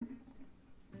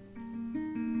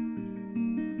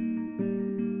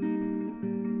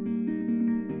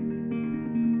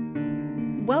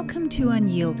Welcome to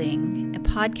Unyielding, a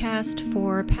podcast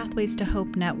for Pathways to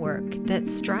Hope Network that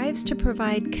strives to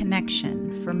provide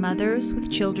connection for mothers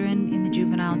with children in the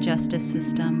juvenile justice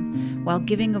system while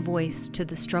giving a voice to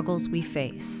the struggles we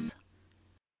face.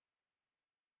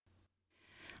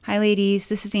 Hi ladies,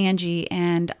 this is Angie,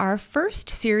 and our first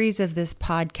series of this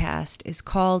podcast is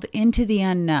called Into the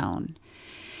Unknown.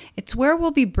 It's where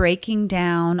we'll be breaking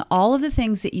down all of the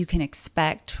things that you can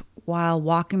expect while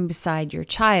walking beside your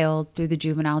child through the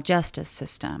juvenile justice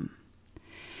system.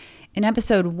 In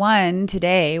episode 1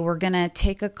 today, we're going to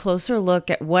take a closer look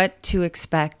at what to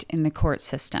expect in the court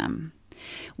system.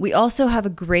 We also have a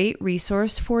great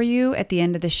resource for you at the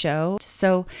end of the show,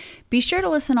 so be sure to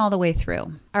listen all the way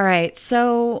through. All right,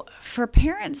 so for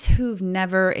parents who've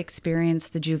never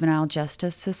experienced the juvenile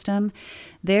justice system,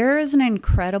 there is an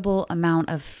incredible amount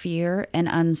of fear and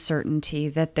uncertainty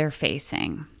that they're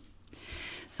facing.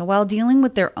 So while dealing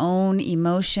with their own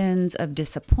emotions of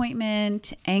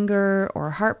disappointment, anger, or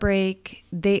heartbreak,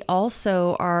 they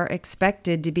also are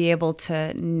expected to be able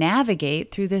to navigate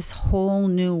through this whole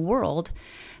new world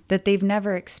that they've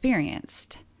never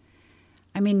experienced.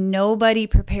 I mean, nobody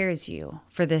prepares you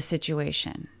for this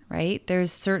situation, right?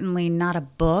 There's certainly not a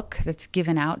book that's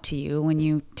given out to you when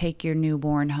you take your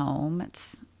newborn home.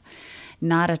 It's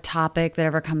not a topic that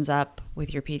ever comes up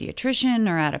with your pediatrician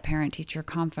or at a parent-teacher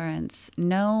conference.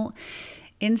 No,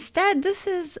 instead, this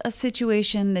is a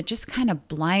situation that just kind of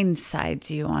blindsides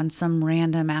you on some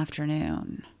random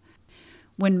afternoon.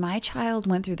 When my child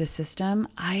went through the system,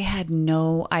 I had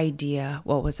no idea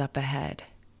what was up ahead.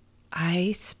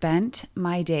 I spent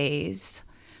my days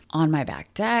on my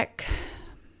back deck,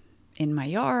 in my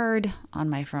yard,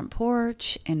 on my front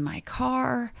porch, in my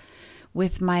car,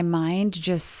 with my mind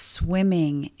just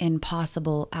swimming in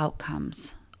possible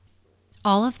outcomes.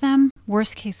 All of them,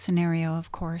 worst case scenario,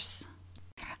 of course.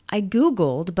 I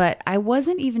Googled, but I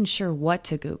wasn't even sure what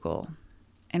to Google.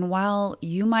 And while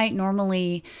you might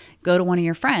normally go to one of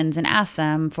your friends and ask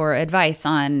them for advice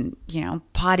on,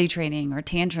 potty training or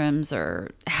tantrums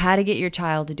or how to get your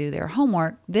child to do their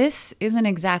homework, this isn't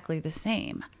exactly the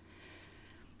same.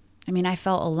 I mean, I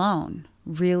felt alone,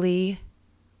 really,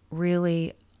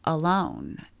 really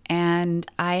alone. And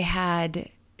I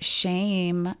had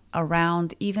shame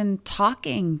around even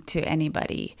talking to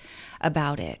anybody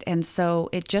about it. And so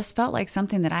it just felt like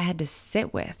something that I had to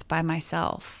sit with by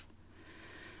myself.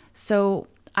 So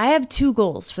I have 2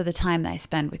 goals for the time that I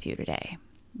spend with you today.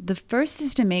 The first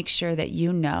is to make sure that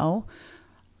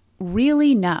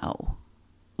really know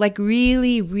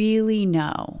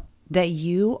that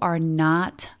you are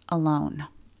not alone.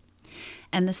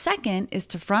 And the second is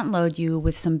to front load you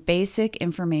with some basic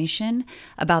information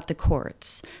about the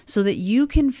courts so that you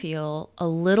can feel a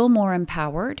little more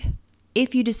empowered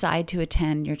if you decide to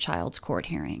attend your child's court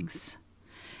hearings.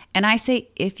 And I say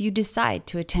if you decide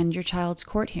to attend your child's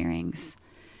court hearings.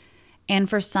 And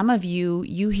for some of you,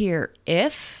 you hear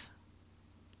if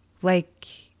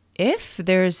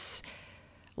there's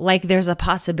a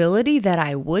possibility that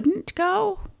I wouldn't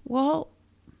go. Well,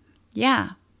 yeah.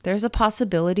 There's a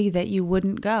possibility that you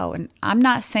wouldn't go. And I'm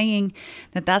not saying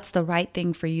that that's the right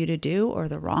thing for you to do or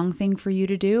the wrong thing for you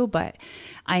to do, but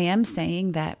I am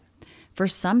saying that for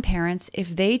some parents,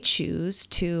 if they choose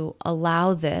to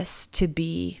allow this to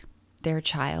be their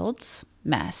child's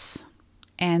mess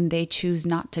and they choose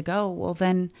not to go, well,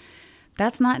 then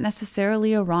that's not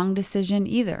necessarily a wrong decision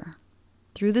either.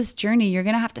 Through this journey, you're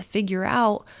going to have to figure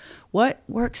out what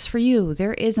works for you.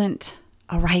 There isn't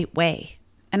a right way.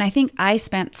 And I think I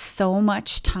spent so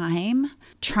much time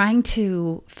trying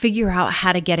to figure out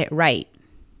how to get it right?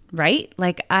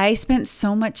 Like I spent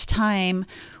so much time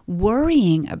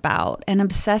worrying about and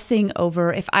obsessing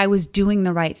over if I was doing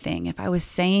the right thing, if I was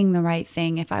saying the right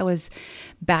thing, if I was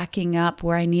backing up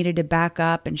where I needed to back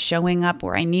up and showing up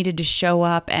where I needed to show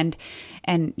up. And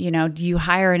do you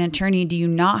hire an attorney? Do you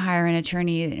not hire an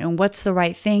attorney? And what's the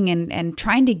right thing? And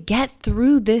trying to get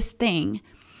through this thing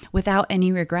without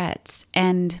any regrets.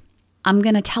 And I'm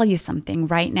going to tell you something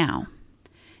right now.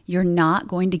 You're not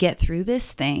going to get through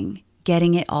this thing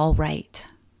getting it all right.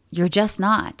 You're just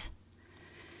not.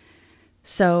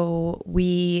 So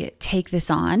we take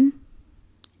this on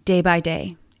day by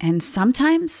day and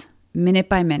sometimes minute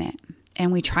by minute.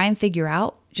 And we try and figure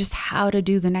out just how to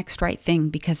do the next right thing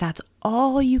because that's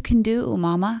all you can do,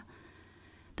 mama.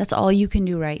 That's all you can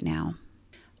do right now.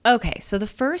 Okay, so the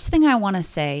first thing I want to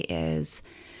say is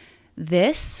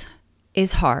this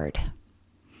is hard.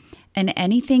 And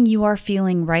anything you are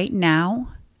feeling right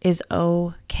now is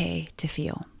okay to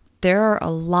feel. There are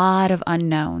a lot of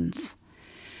unknowns.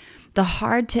 The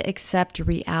hard to accept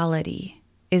reality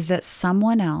is that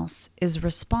someone else is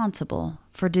responsible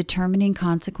for determining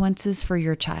consequences for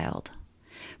your child.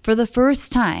 For the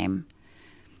first time,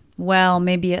 well,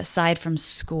 maybe aside from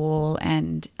school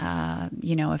and,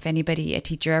 if a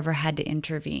teacher ever had to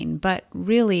intervene, but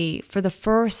really for the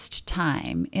first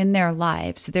time in their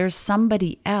lives, there's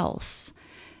somebody else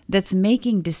that's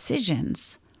making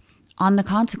decisions on the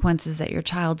consequences that your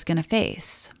child's going to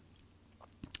face.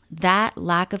 That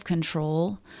lack of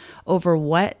control over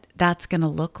what that's going to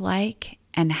look like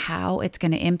and how it's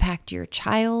going to impact your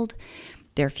child,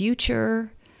 their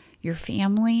future, your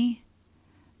family,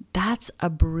 that's a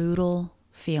brutal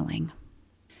feeling.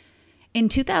 In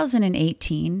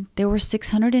 2018, there were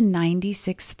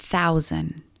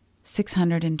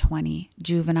 696,620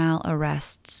 juvenile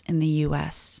arrests in the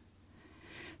U.S.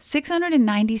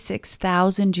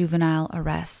 696,000 juvenile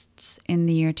arrests in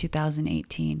the year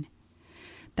 2018.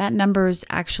 That number's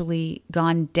actually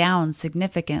gone down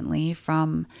significantly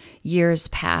from years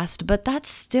past, but that's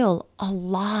still a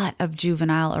lot of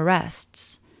juvenile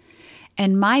arrests.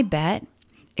 And my bet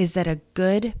is that a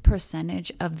good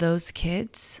percentage of those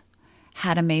kids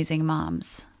had amazing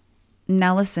moms.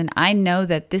 Now listen, I know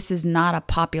that this is not a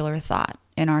popular thought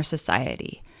in our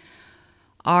society.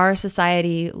 Our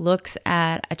society looks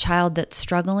at a child that's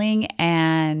struggling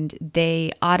and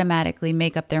they automatically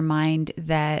make up their mind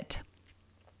that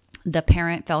the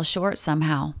parent fell short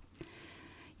somehow.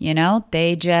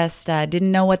 They just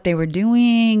didn't know what they were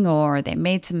doing, or they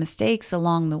made some mistakes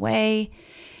along the way.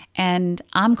 And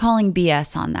I'm calling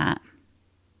BS on that.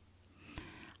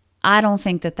 I don't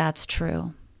think that that's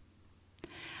true.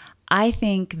 I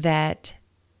think that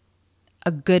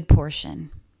a good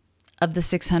portion of the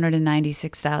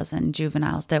 696,000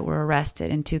 juveniles that were arrested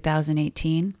in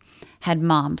 2018 had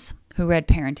moms who read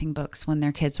parenting books when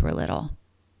their kids were little.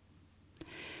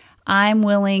 I'm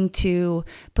willing to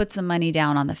put some money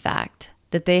down on the fact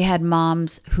that they had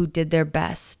moms who did their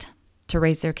best to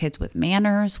raise their kids with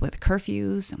manners, with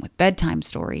curfews, and with bedtime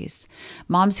stories.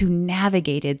 Moms who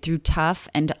navigated through tough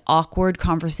and awkward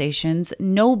conversations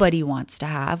nobody wants to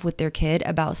have with their kid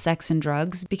about sex and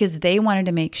drugs because they wanted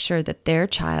to make sure that their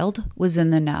child was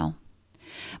in the know.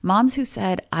 Moms who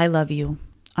said, "I love you,"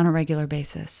 on a regular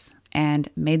basis and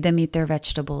made them eat their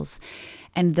vegetables.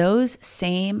 And those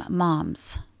same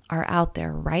moms are out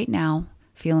there right now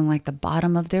feeling like the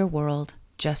bottom of their world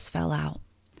just fell out.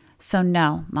 So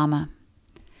no, Mama,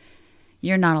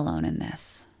 you're not alone in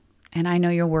this. And I know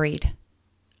you're worried.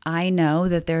 I know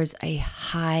that there's a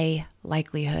high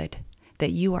likelihood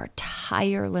that you are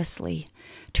tirelessly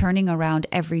turning around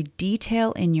every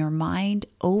detail in your mind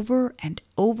over and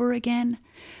over again,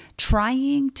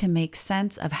 trying to make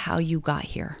sense of how you got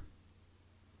here.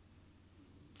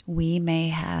 We may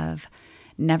have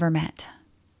never met,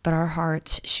 but our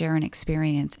hearts share an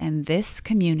experience, and this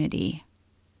community,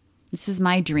 this is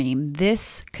my dream,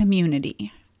 this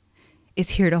community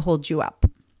is here to hold you up.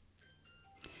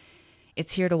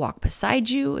 It's here to walk beside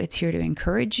you. It's here to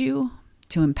encourage you,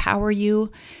 to empower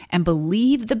you, and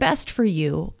believe the best for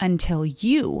you until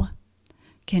you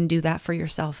can do that for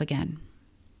yourself again.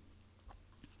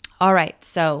 All right,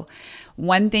 so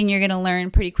one thing you're going to learn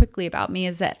pretty quickly about me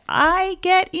is that I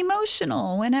get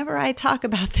emotional whenever I talk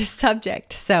about this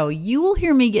subject. So you will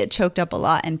hear me get choked up a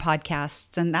lot in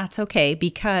podcasts, and that's okay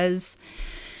because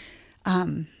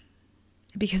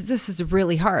this is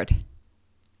really hard.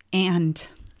 And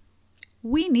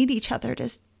we need each other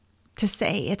to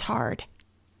say it's hard.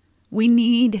 We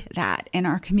need that in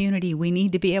our community. We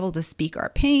need to be able to speak our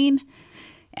pain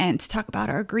and to talk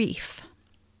about our grief.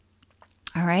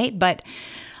 All right, but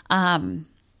I'm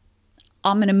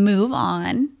going to move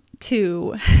on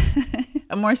to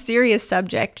a more serious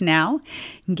subject now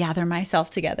and gather myself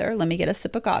together. Let me get a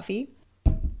sip of coffee.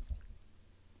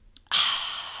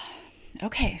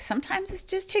 Okay, sometimes it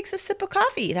just takes a sip of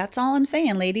coffee. That's all I'm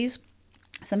saying, ladies.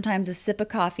 Sometimes a sip of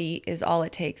coffee is all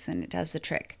it takes, and it does the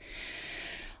trick.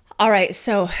 All right,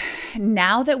 so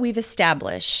now that we've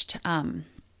established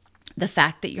the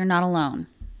fact that you're not alone,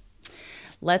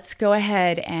 let's go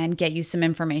ahead and get you some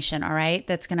information, all right,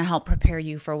 that's going to help prepare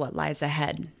you for what lies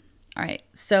ahead. All right,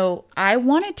 so I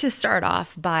wanted to start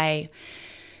off by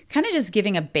kind of just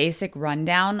giving a basic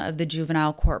rundown of the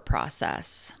juvenile court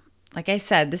process. Like I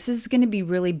said, this is going to be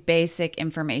really basic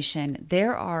information.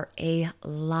 There are a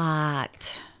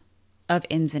lot of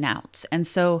ins and outs. And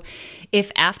so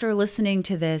if after listening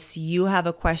to this, you have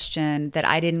a question that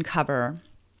I didn't cover,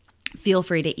 feel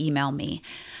free to email me.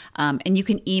 And you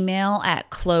can email at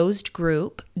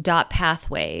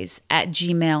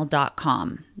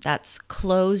closedgroup.pathways@gmail.com. That's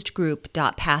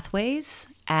closedgroup.pathways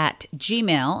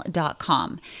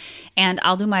gmail.com. And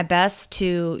I'll do my best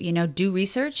to, do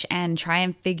research and try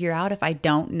and figure out if I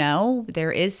don't know.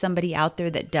 There is somebody out there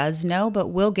that does know, but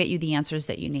we'll get you the answers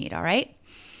that you need, all right?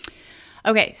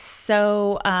 Okay,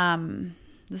 so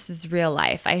this is real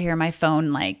life. I hear my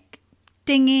phone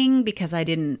dinging because I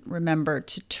didn't remember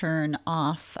to turn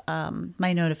off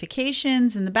my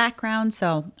notifications in the background.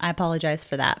 So I apologize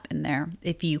for that in there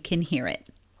if you can hear it.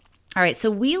 All right,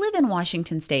 so we live in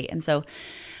Washington State, and so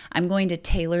I'm going to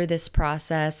tailor this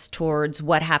process towards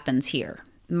what happens here.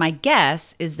 My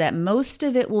guess is that most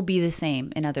of it will be the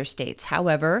same in other states.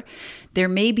 However, there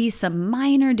may be some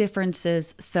minor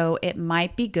differences, so it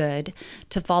might be good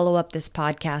to follow up this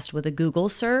podcast with a Google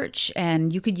search,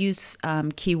 and you could use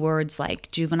keywords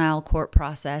like juvenile court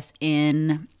process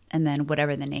in, and then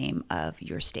whatever the name of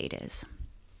your state is.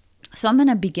 So I'm going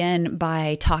to begin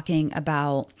by talking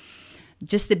about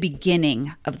just the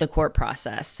beginning of the court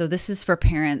process. So this is for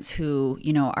parents who,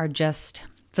 are just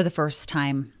for the first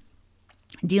time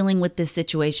dealing with this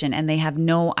situation and they have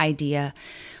no idea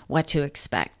what to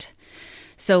expect.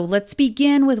 So let's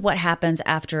begin with what happens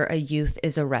after a youth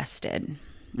is arrested.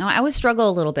 Now, I always struggle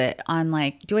a little bit on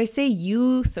do I say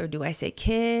youth or do I say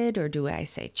kid or do I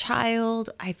say child?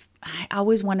 I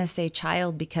always want to say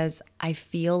child because I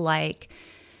feel like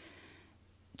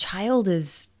child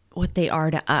is what they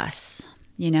are to us.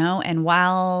 And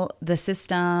while the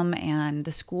system and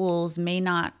the schools may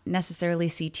not necessarily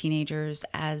see teenagers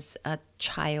as a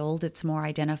child, it's more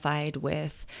identified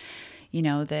with,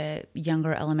 the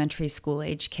younger elementary school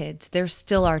age kids. They're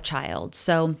still our child.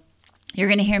 So you're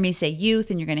going to hear me say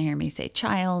youth and you're going to hear me say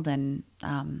child, and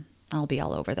I'll be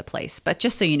all over the place. But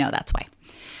just so you know, that's why.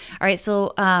 All right,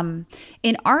 so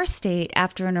in our state,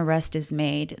 after an arrest is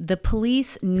made, the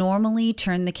police normally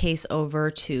turn the case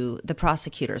over to the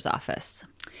prosecutor's office.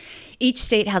 Each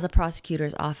state has a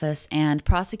prosecutor's office, and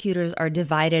prosecutors are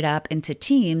divided up into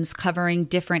teams covering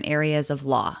different areas of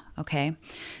law, okay?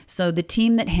 So the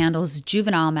team that handles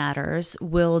juvenile matters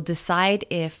will decide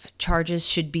if charges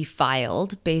should be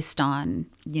filed based on,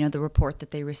 the report that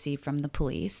they receive from the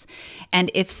police, and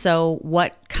if so,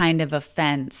 what kind of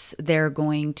offense they're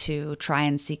going to try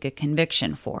and seek a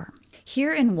conviction for.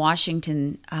 Here in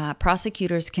Washington,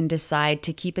 prosecutors can decide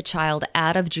to keep a child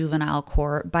out of juvenile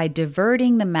court by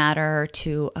diverting the matter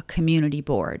to a community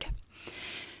board.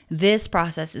 This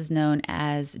process is known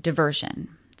as diversion.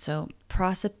 So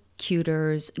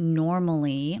prosecutors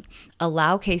normally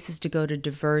allow cases to go to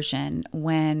diversion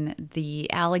when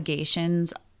the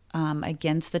allegations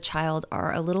against the child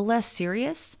are a little less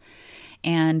serious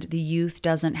and the youth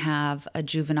doesn't have a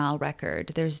juvenile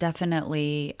record. There's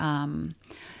definitely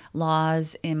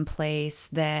laws in place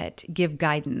that give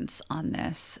guidance on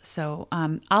this. So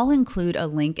I'll include a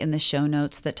link in the show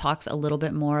notes that talks a little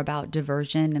bit more about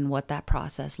diversion and what that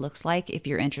process looks like if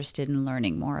you're interested in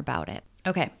learning more about it.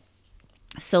 Okay,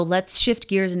 so let's shift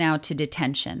gears now to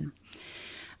detention.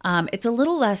 It's a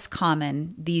little less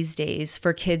common these days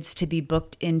for kids to be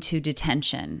booked into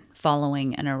detention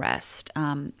following an arrest.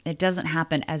 It doesn't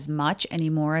happen as much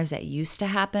anymore as it used to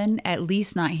happen, at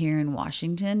least not here in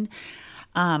Washington.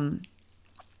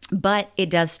 But it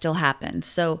does still happen.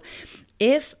 So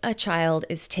if a child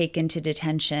is taken to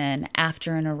detention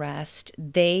after an arrest,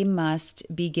 they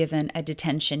must be given a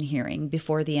detention hearing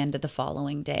before the end of the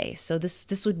following day. So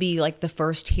this would be like the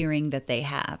first hearing that they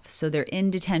have. So they're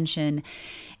in detention,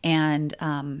 and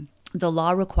the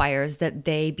law requires that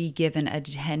they be given a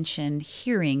detention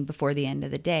hearing before the end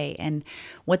of the day. And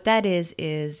what that is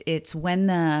it's when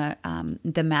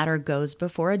the matter goes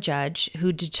before a judge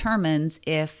who determines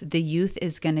if the youth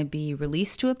is going to be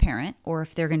released to a parent or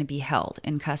if they're going to be held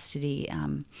in custody.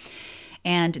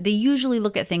 And they usually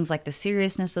look at things like the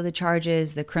seriousness of the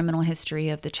charges, the criminal history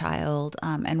of the child,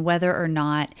 and whether or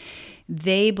not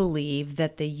they believe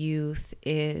that the youth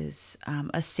is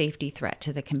a safety threat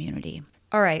to the community.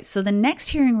 All right, so the next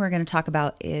hearing we're going to talk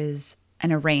about is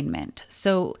an arraignment.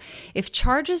 So if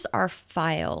charges are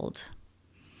filed,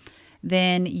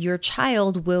 then your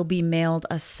child will be mailed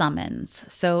a summons.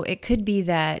 So it could be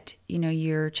that,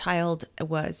 your child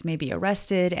was maybe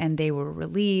arrested and they were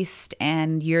released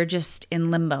and you're just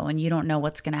in limbo and you don't know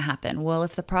what's going to happen. Well,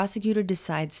 if the prosecutor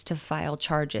decides to file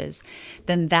charges,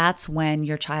 then that's when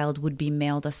your child would be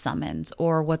mailed a summons,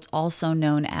 or what's also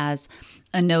known as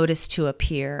a notice to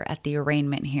appear at the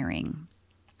arraignment hearing.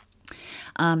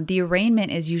 The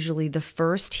arraignment is usually the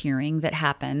first hearing that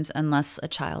happens unless a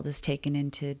child is taken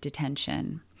into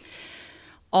detention.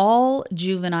 All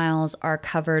juveniles are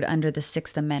covered under the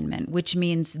Sixth Amendment, which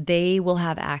means they will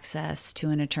have access to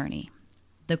an attorney.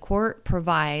 The court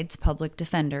provides public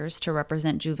defenders to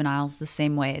represent juveniles the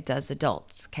same way it does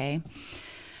adults, okay?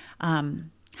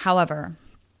 However,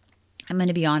 I'm going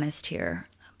to be honest here.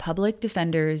 Public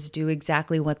defenders do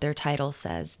exactly what their title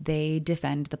says. They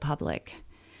defend the public.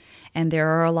 And there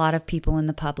are a lot of people in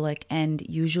the public, and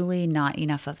usually not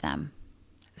enough of them.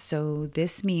 So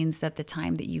this means that the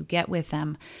time that you get with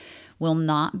them will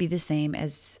not be the same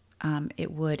as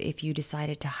it would if you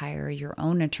decided to hire your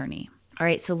own attorney. All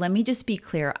right, so let me just be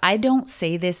clear. I don't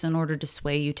say this in order to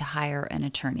sway you to hire an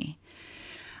attorney.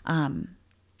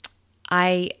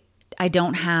 I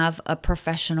don't have a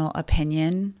professional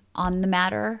opinion on the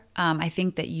matter. I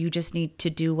think that you just need to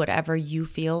do whatever you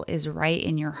feel is right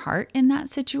in your heart in that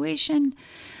situation.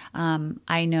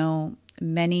 I know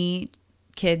many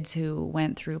kids who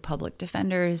went through public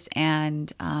defenders,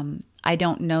 and I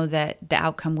don't know that the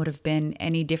outcome would have been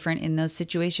any different in those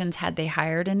situations had they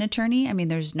hired an attorney. I mean,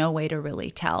 there's no way to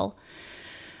really tell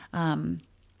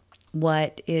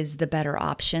what is the better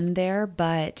option there,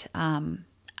 but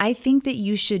I think that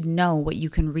you should know what you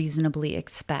can reasonably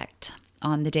expect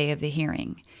on the day of the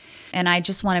hearing. And I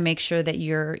just want to make sure that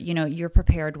you're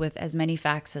prepared with as many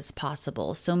facts as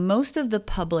possible. So most of the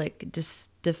public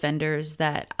defenders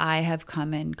that I have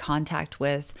come in contact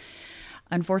with,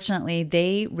 unfortunately,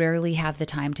 they rarely have the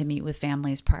time to meet with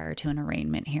families prior to an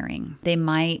arraignment hearing. They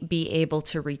might be able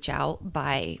to reach out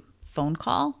by phone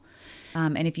call.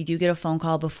 And if you do get a phone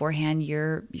call beforehand,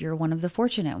 you're one of the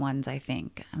fortunate ones, I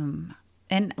think.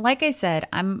 And like I said,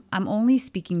 I'm only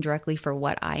speaking directly for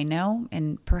what I know,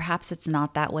 and perhaps it's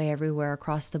not that way everywhere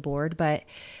across the board, but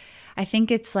I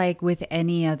think it's like with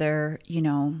any other,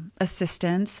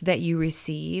 assistance that you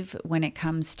receive when it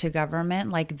comes to government,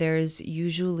 like there's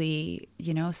usually,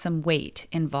 some weight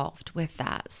involved with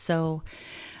that. So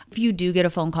if you do get a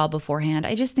phone call beforehand,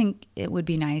 I just think it would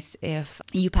be nice if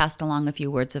you passed along a few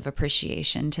words of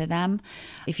appreciation to them.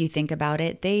 If you think about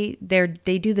it, they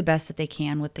do the best that they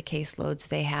can with the caseloads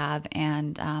they have,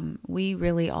 and we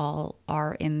really all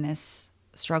are in this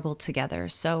struggle together.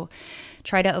 So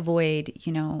try to avoid,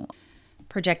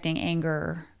 projecting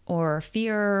anger or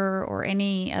fear or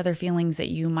any other feelings that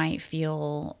you might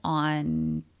feel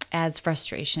on as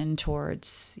frustration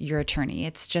towards your attorney.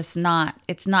 It's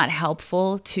not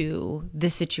helpful to the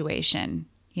situation,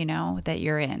 that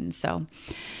you're in. So,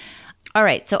 all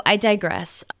right. So I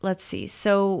digress. Let's see.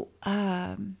 So,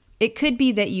 it could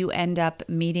be that you end up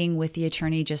meeting with the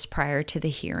attorney just prior to the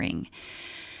hearing.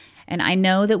 And I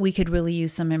know that we could really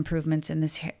use some improvements in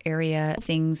this area.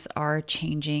 Things are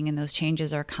changing and those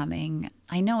changes are coming.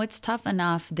 I know it's tough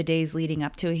enough the days leading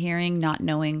up to a hearing, not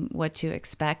knowing what to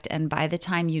expect. And by the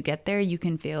time you get there, you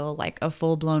can feel like a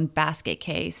full-blown basket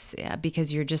case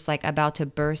because you're just like about to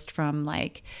burst from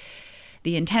like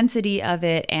the intensity of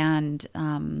it and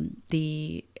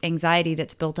the anxiety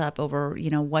that's built up over,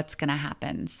 what's going to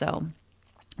happen. So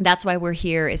that's why we're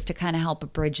here, is to kind of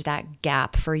help bridge that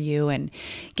gap for you and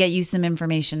get you some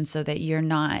information so that you're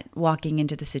not walking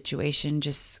into the situation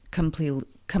just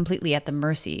completely at the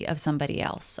mercy of somebody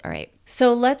else. All right.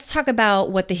 So let's talk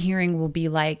about what the hearing will be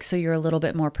like so you're a little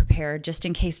bit more prepared just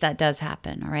in case that does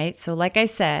happen. All right. So like I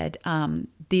said,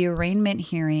 the arraignment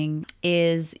hearing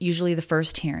is usually the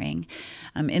first hearing.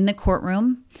 In the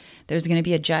courtroom, there's going to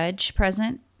be a judge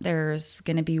present. There's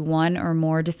going to be one or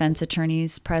more defense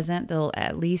attorneys present. There'll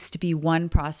at least be one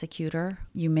prosecutor.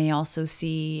 You may also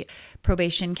see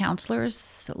probation counselors,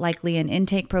 so likely an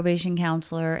intake probation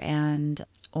counselor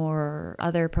or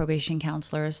other probation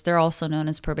counselors. They're also known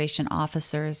as probation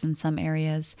officers in some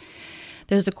areas.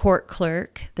 There's a court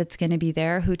clerk that's going to be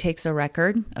there who takes a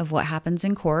record of what happens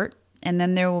in court. And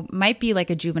then there might be like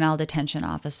a juvenile detention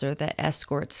officer that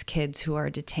escorts kids who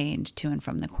are detained to and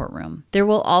from the courtroom. There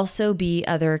will also be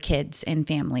other kids and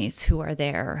families who are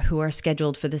there, who are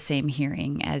scheduled for the same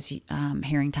hearing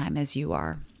time as you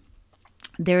are.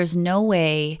 There's no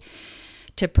way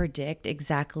to predict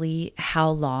exactly how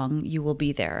long you will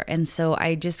be there. And so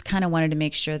I just kind of wanted to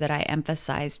make sure that I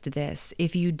emphasized this.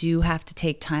 If you do have to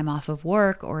take time off of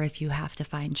work or if you have to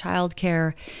find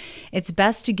childcare, it's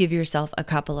best to give yourself a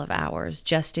couple of hours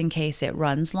just in case it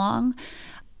runs long.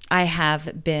 I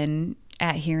have been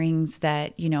at hearings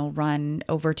that, run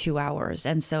over 2 hours.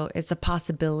 And so it's a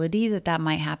possibility that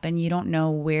might happen. You don't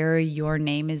know where your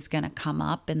name is going to come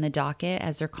up in the docket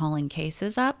as they're calling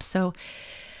cases up. So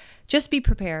just be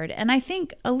prepared. And I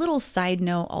think a little side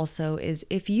note also is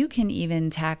if you can even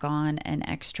tack on an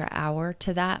extra hour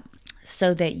to that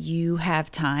so that you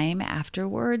have time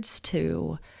afterwards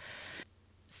to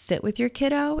sit with your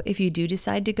kiddo if you do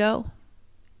decide to go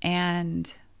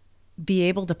and be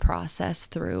able to process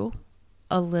through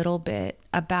a little bit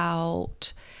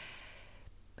about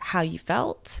how you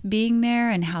felt being there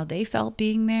and how they felt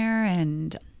being there.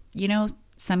 And,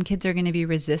 some kids are going to be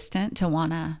resistant to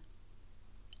want to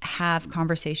have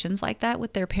conversations like that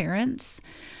with their parents.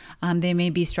 They may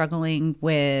be struggling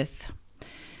with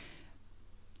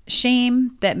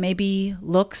shame that maybe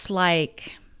looks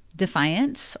like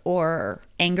defiance or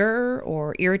anger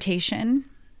or irritation.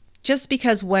 Just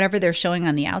because whatever they're showing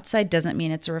on the outside doesn't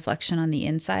mean it's a reflection on the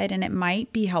inside. And it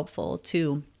might be helpful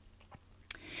to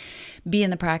be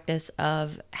in the practice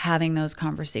of having those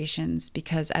conversations,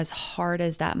 because as hard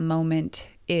as that moment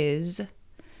is,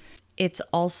 it's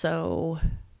also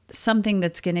something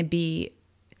that's going to be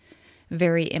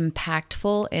very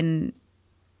impactful in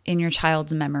your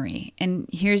child's memory. And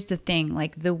here's the thing,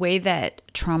 like the way that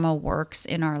trauma works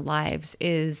in our lives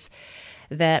is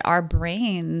that our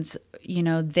brains,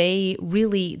 they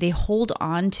hold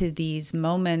on to these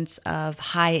moments of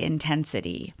high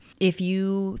intensity. If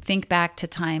you think back to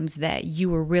times that you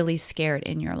were really scared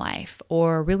in your life,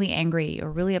 or really angry, or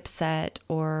really upset,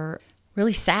 or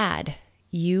really sad,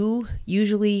 you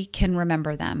usually can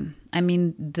remember them. I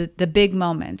mean, the big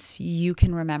moments you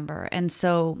can remember. And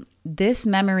so this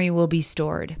memory will be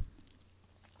stored.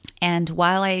 And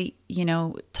while I,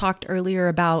 talked earlier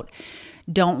about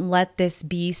don't let this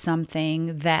be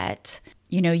something that,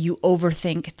 you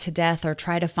overthink to death or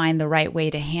try to find the right way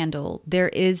to handle, there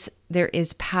is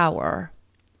power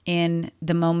in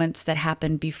the moments that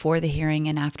happen before the hearing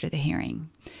and after the hearing.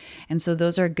 And so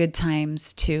those are good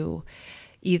times to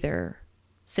either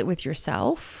sit with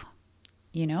yourself,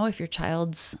 if your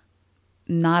child's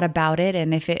not about it,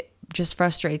 and if it just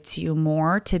frustrates you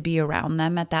more to be around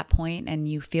them at that point and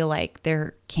you feel like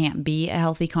there can't be a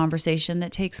healthy conversation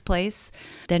that takes place,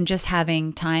 then just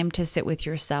having time to sit with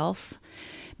yourself,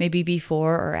 maybe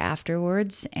before or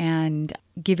afterwards, and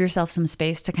give yourself some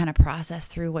space to kind of process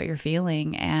through what you're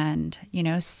feeling and,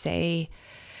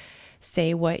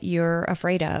 say what you're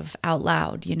afraid of out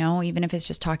loud, even if it's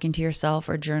just talking to yourself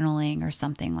or journaling or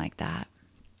something like that.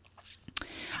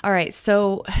 All right.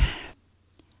 So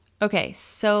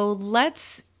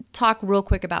let's talk real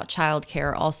quick about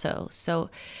childcare also.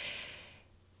 So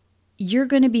you're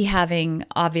going to be having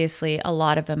obviously a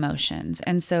lot of emotions.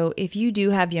 And so if you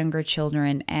do have younger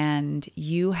children and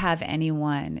you have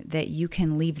anyone that you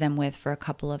can leave them with for a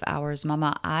couple of hours,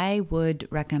 Mama, I would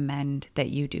recommend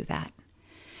that you do that.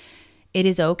 It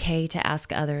is okay to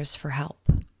ask others for help.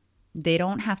 They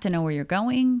don't have to know where you're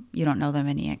going. You don't know them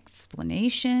any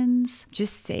explanations.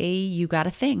 Just say you got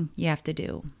a thing you have to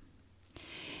do.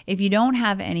 If you don't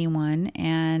have anyone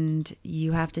and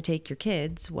you have to take your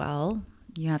kids, well,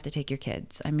 you have to take your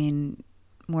kids. I mean,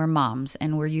 we're moms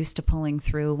and we're used to pulling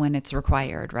through when it's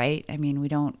required, right? I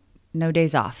mean, no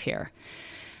days off here.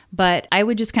 But I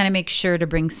would just kind of make sure to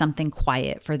bring something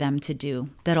quiet for them to do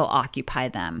that'll occupy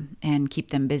them and keep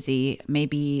them busy.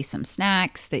 Maybe some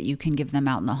snacks that you can give them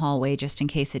out in the hallway just in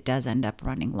case it does end up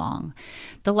running long.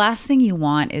 The last thing you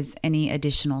want is any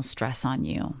additional stress on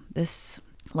you. This,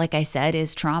 like I said,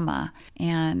 is trauma.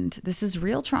 And this is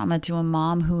real trauma to a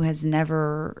mom who has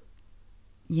never,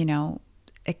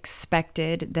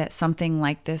 expected that something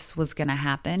like this was going to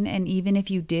happen. And even if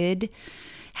you did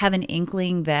have an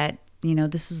inkling that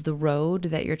this was the road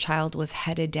that your child was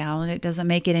headed down, it doesn't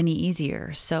make it any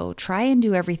easier. So try and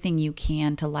do everything you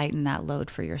can to lighten that load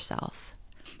for yourself.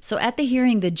 So at the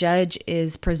hearing, the judge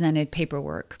is presented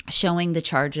paperwork showing the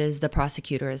charges the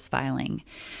prosecutor is filing.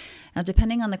 Now,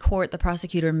 depending on the court, the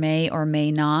prosecutor may or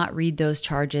may not read those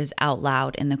charges out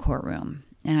loud in the courtroom.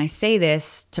 And I say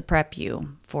this to prep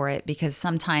you for it because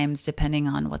sometimes, depending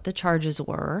on what the charges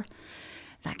were,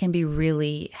 that can be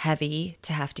really heavy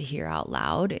to have to hear out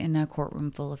loud in a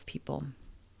courtroom full of people.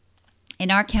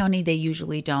 In our county, they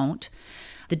usually don't.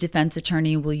 The defense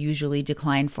attorney will usually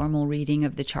decline formal reading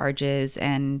of the charges,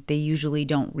 and they usually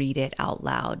don't read it out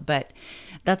loud. But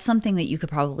that's something that you could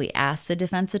probably ask the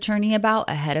defense attorney about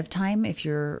ahead of time if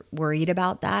you're worried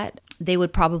about that. They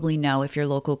would probably know if your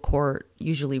local court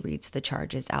usually reads the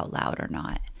charges out loud or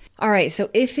not. All right, so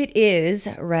if it is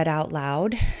read out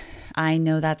loud, I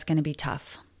know that's going to be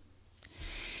tough.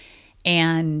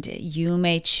 And you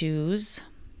may choose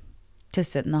to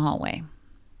sit in the hallway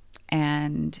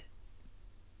and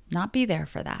not be there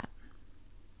for that.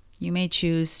 You may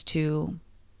choose to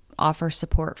offer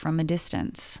support from a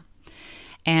distance.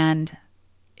 And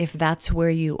if that's where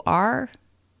you are,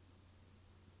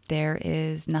 there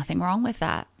is nothing wrong with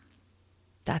that.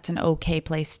 That's an okay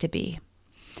place to be.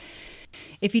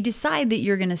 If you decide that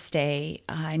you're going to stay,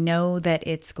 I know that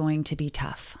it's going to be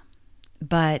tough.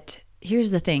 But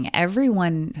here's the thing.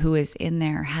 Everyone who is in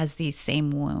there has these same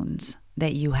wounds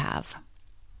that you have.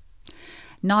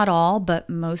 Not all, but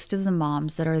most of the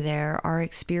moms that are there are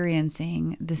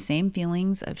experiencing the same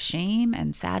feelings of shame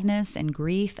and sadness and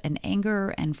grief and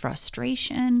anger and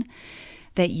frustration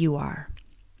that you are.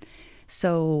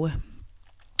 So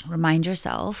remind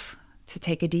yourself to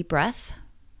take a deep breath,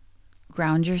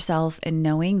 ground yourself in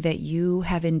knowing that you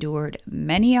have endured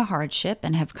many a hardship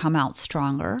and have come out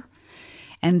stronger.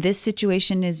 And this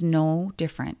situation is no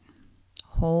different.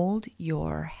 Hold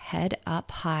your head up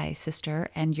high, sister,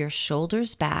 and your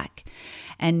shoulders back,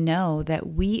 and know that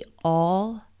we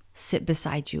all sit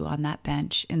beside you on that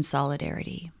bench in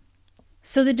solidarity.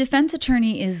 So the defense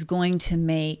attorney is going to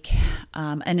make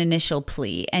an initial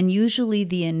plea, and usually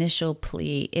the initial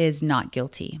plea is not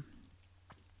guilty.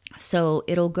 So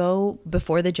it'll go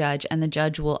before the judge, and the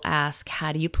judge will ask,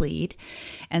 how do you plead?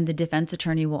 And the defense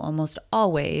attorney will almost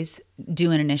always do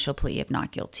an initial plea of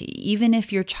not guilty. Even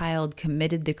if your child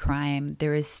committed the crime,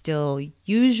 there is still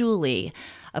usually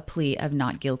a plea of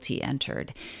not guilty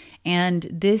entered. And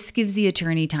this gives the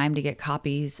attorney time to get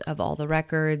copies of all the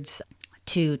records,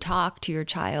 to talk to your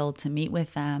child, to meet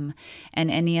with them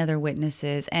and any other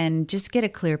witnesses, and just get a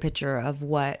clear picture of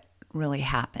what really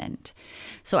happened.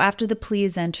 So after the plea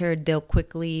is entered, they'll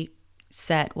quickly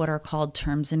set what are called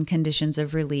terms and conditions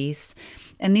of release.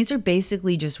 And these are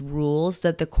basically just rules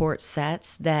that the court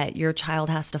sets that your child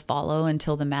has to follow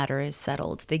until the matter is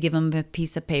settled. They give them a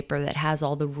piece of paper that has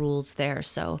all the rules there.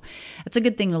 So it's a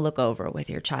good thing to look over with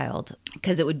your child,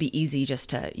 because it would be easy just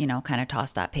to, kind of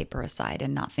toss that paper aside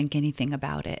and not think anything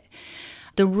about it.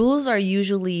 The rules are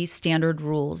usually standard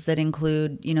rules that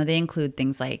include, they include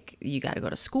things like you got to go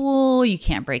to school, you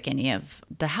can't break any of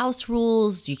the house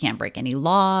rules, you can't break any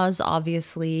laws,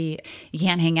 obviously. You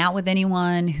can't hang out with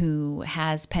anyone who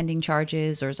has pending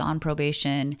charges or is on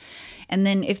probation. And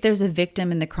then if there's a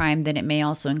victim in the crime, then it may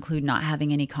also include not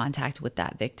having any contact with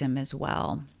that victim as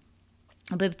well.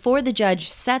 But before the judge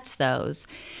sets those,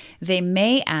 they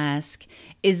may ask,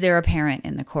 is there a parent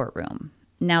in the courtroom?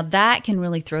 Now that can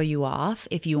really throw you off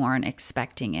if you aren't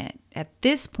expecting it. At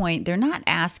this point, they're not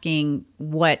asking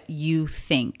what you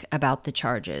think about the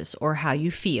charges or how you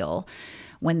feel.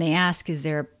 When they ask, is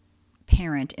there a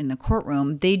parent in the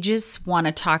courtroom, they just want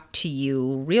to talk to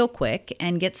you real quick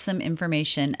and get some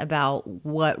information about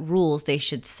what rules they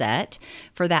should set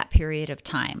for that period of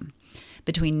time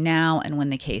between now and when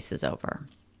the case is over.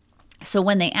 So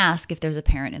when they ask if there's a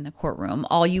parent in the courtroom,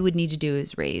 all you would need to do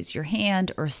is raise your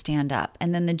hand or stand up.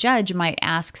 And then the judge might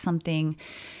ask something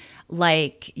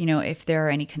like, if there are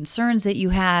any concerns that you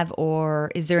have, or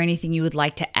is there anything you would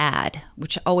like to add,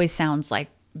 which always sounds like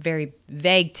very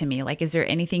vague to me. Like, is there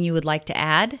anything you would like to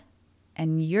add?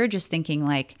 And you're just thinking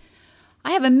like,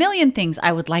 I have a million things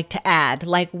I would like to add.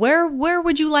 Like, where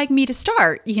would you like me to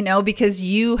start? Because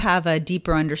you have a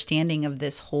deeper understanding of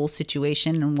this whole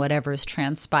situation and whatever's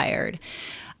transpired.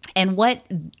 And what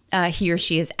he or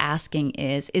she is asking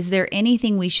is there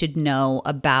anything we should know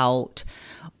about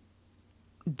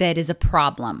that is a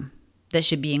problem that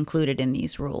should be included in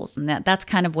these rules? And that's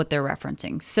kind of what they're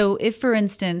referencing. So if, for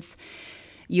instance,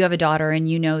 you have a daughter and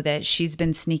you know that she's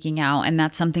been sneaking out and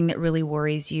that's something that really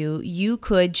worries you, you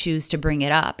could choose to bring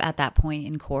it up at that point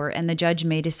in court, and the judge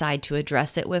may decide to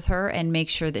address it with her and make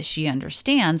sure that she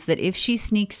understands that if she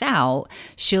sneaks out,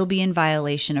 she'll be in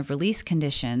violation of release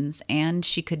conditions and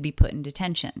she could be put in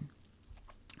detention.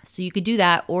 So you could do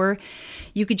that, or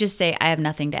you could just say, I have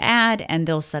nothing to add, and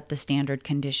they'll set the standard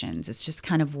conditions. It's just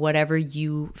kind of whatever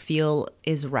you feel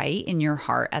is right in your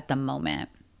heart at the moment.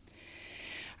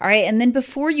 All right, and then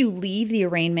before you leave the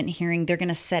arraignment hearing, they're going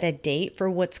to set a date for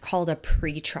what's called a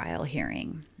pretrial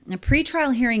hearing. A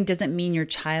pretrial hearing doesn't mean your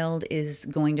child is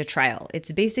going to trial.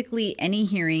 It's basically any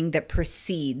hearing that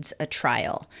precedes a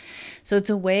trial. So it's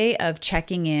a way of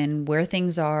checking in where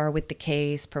things are with the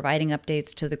case, providing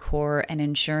updates to the court, and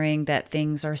ensuring that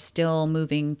things are still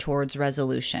moving towards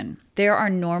resolution. There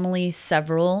are normally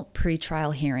several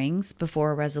pretrial hearings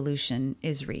before a resolution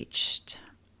is reached.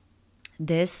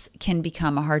 This can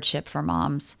become a hardship for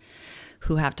moms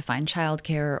who have to find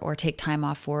childcare or take time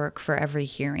off work for every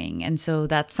hearing. And so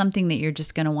that's something that you're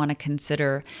just going to want to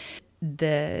consider.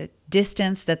 The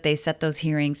distance that they set those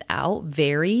hearings out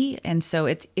vary. And so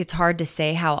it's hard to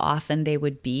say how often they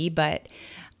would be, but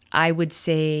I would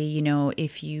say,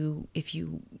 if you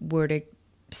were to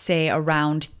say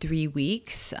around 3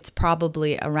 weeks, it's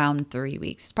probably around 3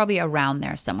 weeks. It's probably around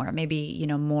there somewhere, maybe,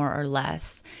 more or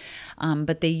less.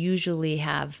 But they usually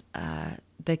have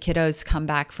the kiddos come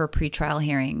back for pretrial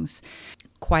hearings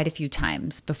quite a few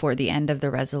times before the end of the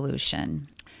resolution.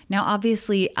 Now,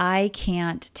 obviously, I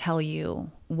can't tell you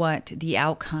what the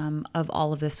outcome of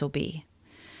all of this will be.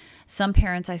 Some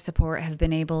parents I support have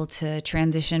been able to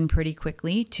transition pretty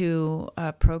quickly to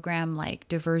a program like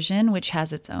diversion, which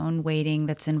has its own waiting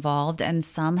that's involved, and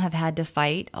some have had to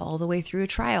fight all the way through a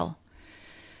trial.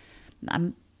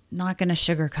 I'm not going to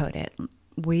sugarcoat it.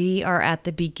 We are at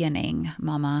the beginning,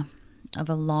 Mama, of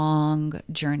a long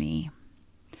journey.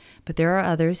 But there are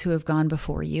others who have gone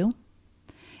before you,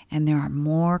 and there are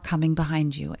more coming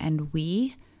behind you, and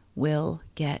we will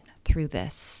get through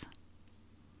this.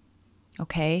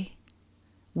 Okay?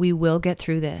 We will get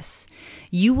through this.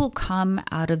 You will come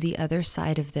out of the other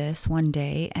side of this one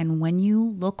day, and when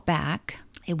you look back,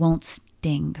 it won't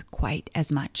sting quite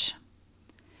as much.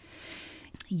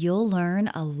 You'll learn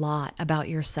a lot about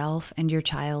yourself and your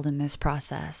child in this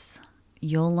process.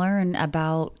 You'll learn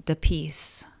about the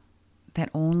peace that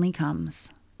only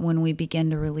comes when we begin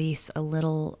to release a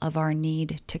little of our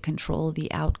need to control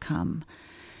the outcome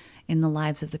in the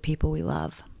lives of the people we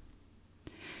love.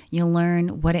 You'll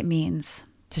learn what it means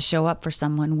to show up for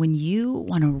someone when you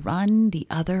want to run the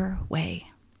other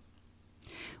way.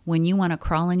 When you want to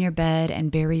crawl in your bed and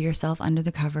bury yourself under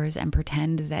the covers and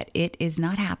pretend that it is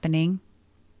not happening,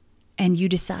 and you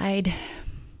decide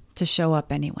to show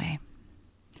up anyway.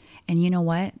 And you know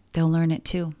what? They'll learn it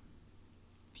too.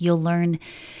 You'll learn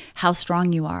how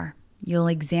strong you are. You'll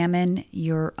examine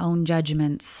your own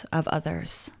judgments of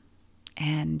others,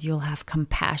 and you'll have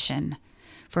compassion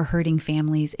for hurting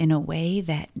families in a way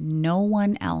that no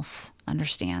one else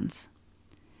understands.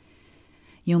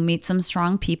 You'll meet some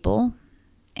strong people,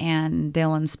 and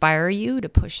they'll inspire you to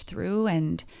push through,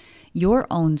 and your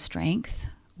own strength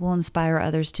will inspire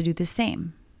others to do the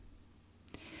same.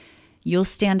 You'll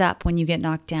stand up when you get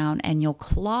knocked down, and you'll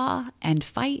claw and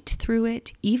fight through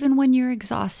it even when you're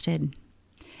exhausted.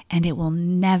 And it will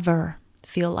never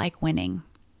feel like winning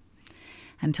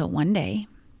until one day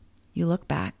you look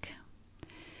back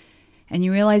and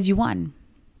you realize you won.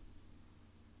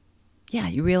 Yeah,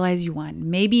 you realize you won.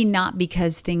 Maybe not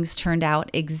because things turned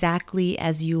out exactly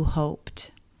as you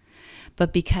hoped,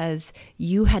 but because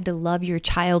you had to love your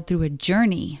child through a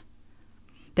journey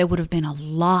that would have been a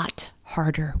lot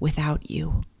harder without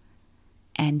you.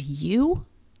 And you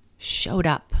showed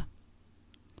up.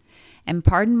 And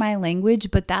pardon my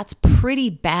language, but that's pretty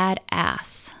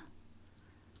badass.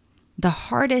 The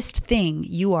hardest thing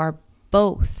you are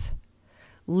both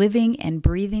living and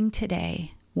breathing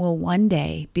today will one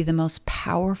day be the most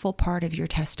powerful part of your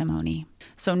testimony.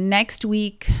 So next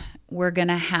week, we're going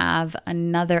to have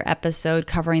another episode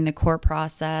covering the court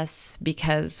process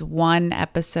because one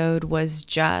episode was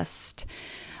just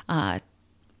not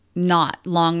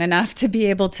long enough to be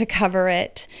able to cover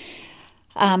it.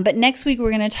 But next week, we're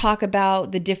going to talk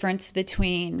about the difference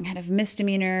between kind of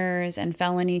misdemeanors and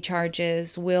felony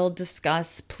charges. We'll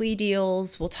discuss plea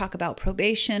deals. We'll talk about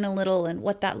probation a little and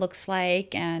what that looks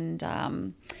like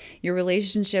and your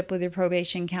relationship with your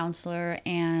probation counselor.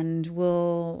 And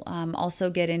we'll also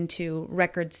get into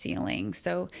record sealing.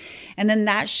 And then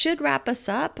that should wrap us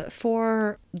up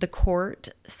for the court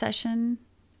session.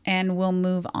 And we'll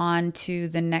move on to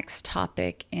the next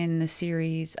topic in the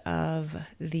series of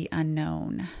the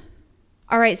unknown.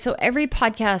 All right, so every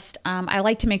podcast, I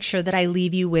like to make sure that I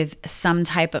leave you with some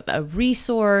type of a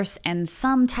resource and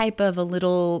some type of a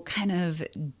little kind of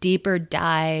deeper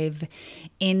dive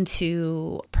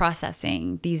into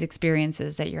processing these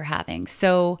experiences that you're having.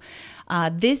 So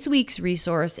this week's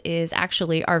resource is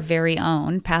actually our very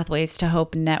own Pathways to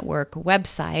Hope Network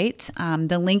website.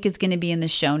 The link is going to be in the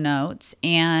show notes,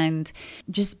 and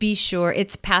just be sure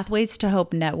it's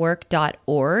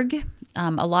pathwaystohopenetwork.org.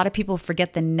 A lot of people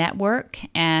forget the network,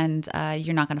 and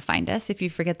you're not going to find us if you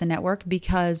forget the network,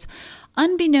 because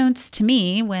unbeknownst to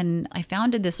me, when I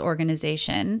founded this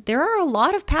organization, there are a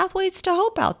lot of Pathways to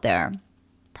Hope out there.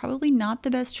 Probably not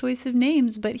the best choice of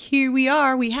names, but here we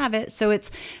are, we have it. So it's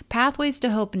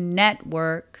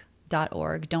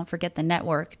pathwaystohopenetwork.org. Don't forget the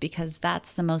network, because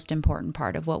that's the most important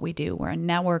part of what we do. We're a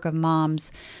network of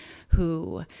moms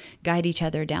who guide each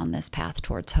other down this path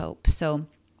towards hope. So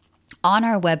on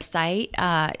our website,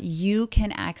 you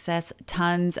can access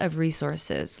tons of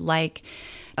resources, like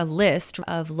a list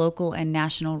of local and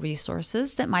national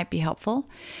resources that might be helpful.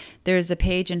 There's a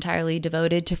page entirely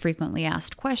devoted to frequently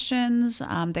asked questions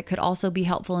that could also be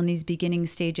helpful in these beginning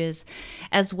stages,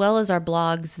 as well as our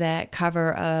blogs that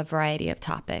cover a variety of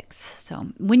topics. So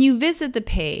when you visit the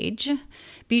page,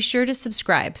 be sure to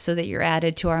subscribe so that you're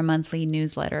added to our monthly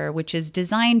newsletter, which is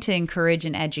designed to encourage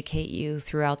and educate you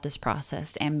throughout this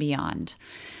process and beyond.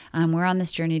 We're on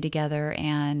this journey together,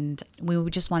 and we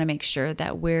just want to make sure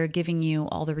that we're giving you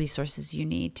all the resources you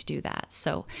need to do that.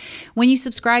 So when you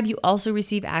subscribe, you also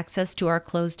receive access to our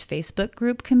closed Facebook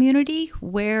group community,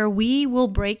 where we will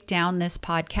break down this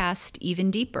podcast even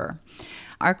deeper.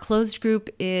 Our closed group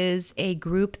is a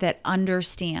group that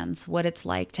understands what it's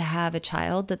like to have a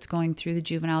child that's going through the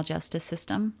juvenile justice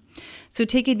system. So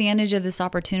take advantage of this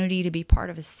opportunity to be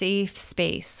part of a safe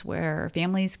space where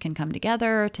families can come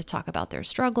together to talk about their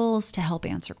struggles, to help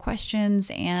answer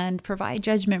questions, and provide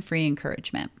judgment-free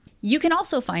encouragement. You can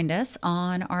also find us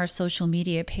on our social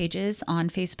media pages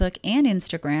on Facebook and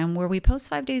Instagram, where we post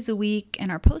 5 days a week,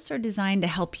 and our posts are designed to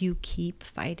help you keep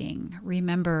fighting.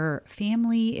 Remember,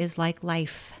 family is like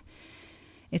life.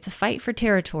 It's a fight for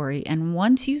territory, and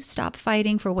once you stop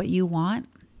fighting for what you want,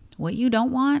 what you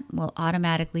don't want will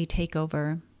automatically take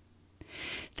over.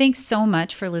 Thanks so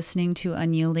much for listening to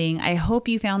Unyielding. I hope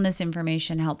you found this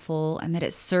information helpful and that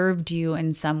it served you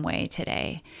in some way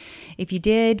today. If you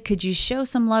did, could you show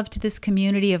some love to this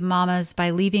community of mamas by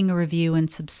leaving a review and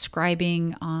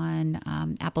subscribing on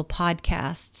Apple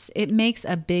Podcasts? It makes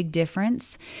a big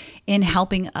difference in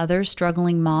helping other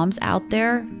struggling moms out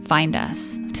there find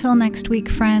us. Till next week,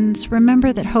 friends,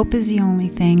 remember that hope is the only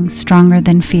thing stronger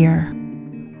than fear.